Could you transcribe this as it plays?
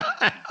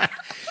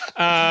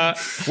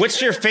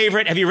What's your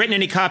favorite? Have you written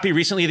any copy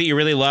recently that you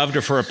really loved,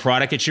 or for a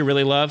product that you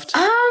really loved?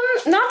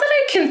 Not that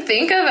I can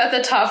think of at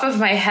the top of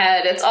my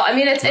head. It's all, I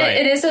mean, it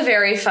is a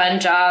very fun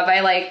job. I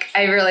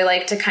really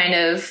like to kind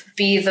of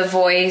be the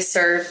voice,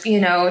 or,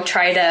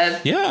 try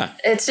to,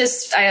 it's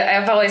just,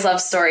 I've always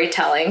loved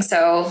storytelling.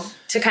 So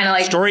to kind of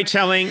like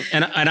storytelling.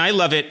 And I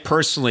love it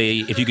personally.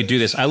 If you could do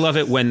this, I love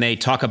it when they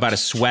talk about a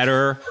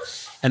sweater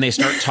and they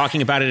start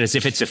talking about it as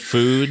if it's a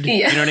food.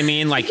 Yeah. You know what I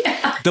mean? Like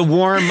the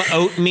warm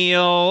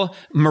oatmeal,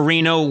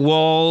 merino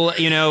wool,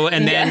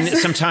 and then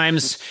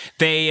sometimes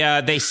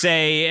they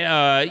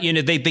say,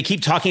 they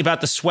keep talking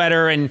about the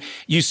sweater, and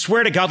you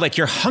swear to God, like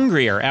you're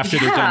hungrier after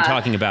they're done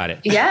talking about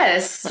it.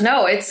 Yes.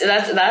 No,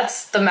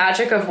 that's the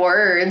magic of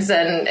words.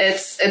 And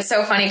it's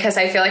so funny because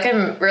I feel like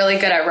I'm really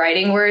good at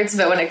writing words,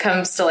 but when it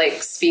comes to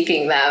like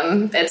speaking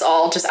them, it's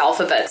all just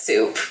alphabet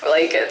soup.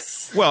 Like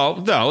well,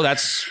 no,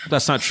 that's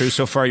not true.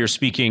 So far, you're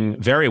speaking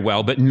very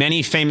well, but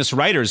many famous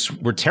writers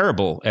were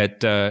terrible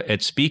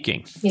at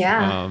speaking.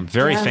 Yeah.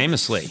 Very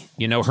famously.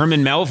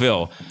 Herman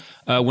Melville,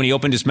 when he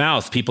opened his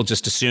mouth, people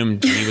just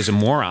assumed he was a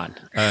moron,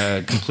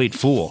 a complete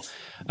fool.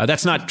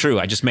 That's not true.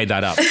 I just made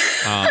that up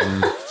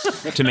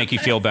to make you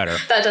feel better.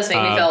 That does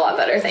make me feel a lot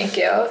better. Thank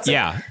you. It's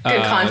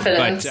good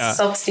confidence,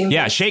 self-esteem.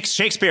 Yeah,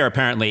 Shakespeare,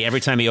 apparently, every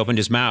time he opened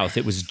his mouth,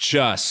 it was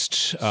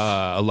just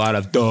a lot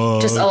of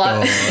duh. Just a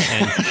lot.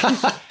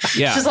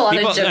 Just a lot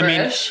of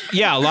gibberish.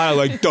 A lot of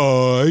like,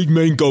 duh,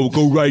 man, go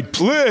write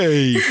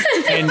play.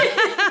 And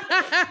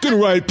gonna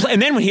write play.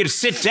 And then when he'd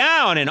sit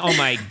down and, oh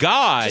my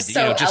God, just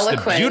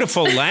the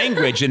beautiful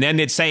language. And then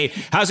they'd say,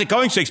 how's it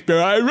going,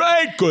 Shakespeare? I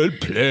write good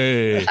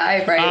play.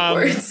 I write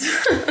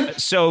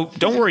words. So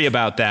don't worry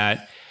about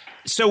that.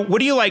 So what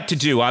do you like to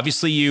do?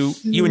 Obviously, you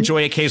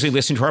enjoy occasionally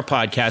listening to our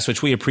podcast,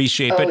 which we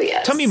appreciate. But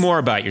tell me more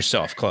about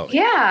yourself, Chloe.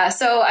 Yeah,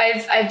 so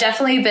I've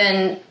definitely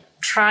been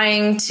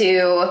trying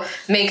to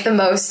make the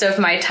most of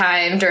my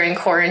time during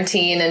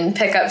quarantine and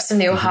pick up some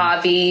new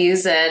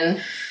hobbies,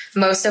 and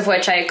most of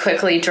which I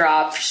quickly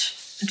dropped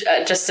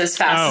just as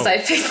fast as I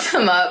picked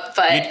them up.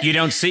 But you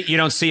don't see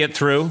it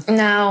through?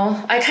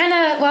 No, I kind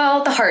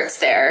of, the heart's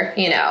there,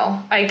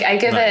 I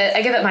give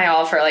it my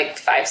all for like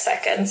 5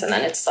 seconds, and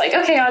then it's like,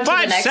 okay, on to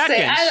the next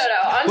thing. I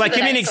don't know.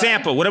 Give me an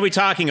example. What are we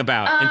talking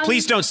about? And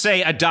please don't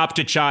say adopt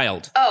a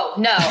child. Oh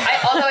no.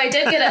 Although I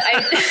did get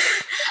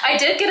I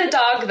did get a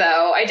dog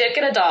though. I did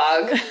get a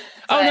dog.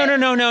 Oh,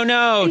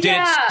 no.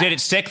 Did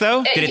it stick,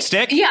 though? Did it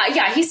stick?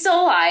 Yeah. He's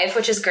still alive,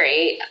 which is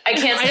great. I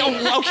can't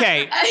say.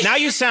 Okay. Now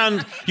you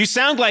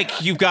sound like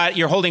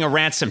you're holding a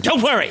ransom.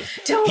 Don't worry.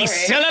 He's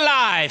still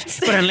alive,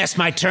 but unless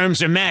my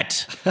terms are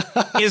met.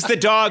 Is the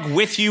dog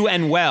with you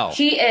and well?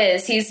 He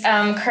is. He's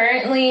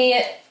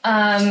currently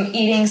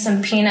eating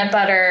some peanut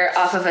butter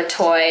off of a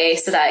toy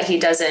so that he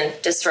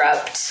doesn't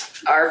disrupt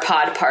our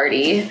pod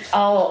party.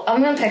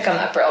 I'm going to pick him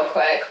up real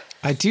quick.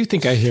 I do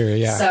think I hear it,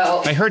 yeah.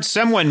 So I heard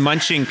someone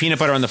munching peanut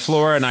butter on the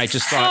floor, and I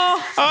just thought,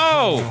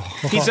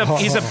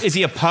 is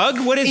he a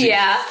pug? What is he?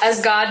 Yeah,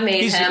 as God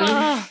made him.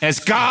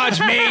 As God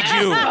made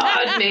you. As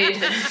God made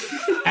him.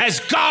 As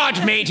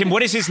God made him.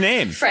 What is his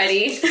name?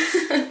 Freddie.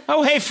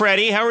 Oh, hey,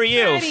 Freddie. How are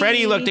you?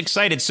 Freddie looked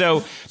excited.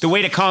 So the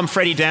way to calm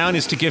Freddie down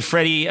is to give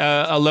Freddie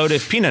a load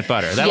of peanut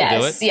butter. That'll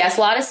do it. Yes, a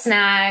lot of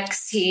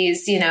snacks.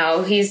 He's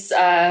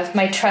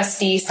my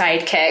trusty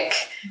sidekick.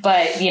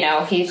 But,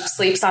 he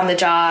sleeps on the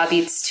job,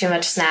 eats too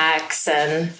much snacks, and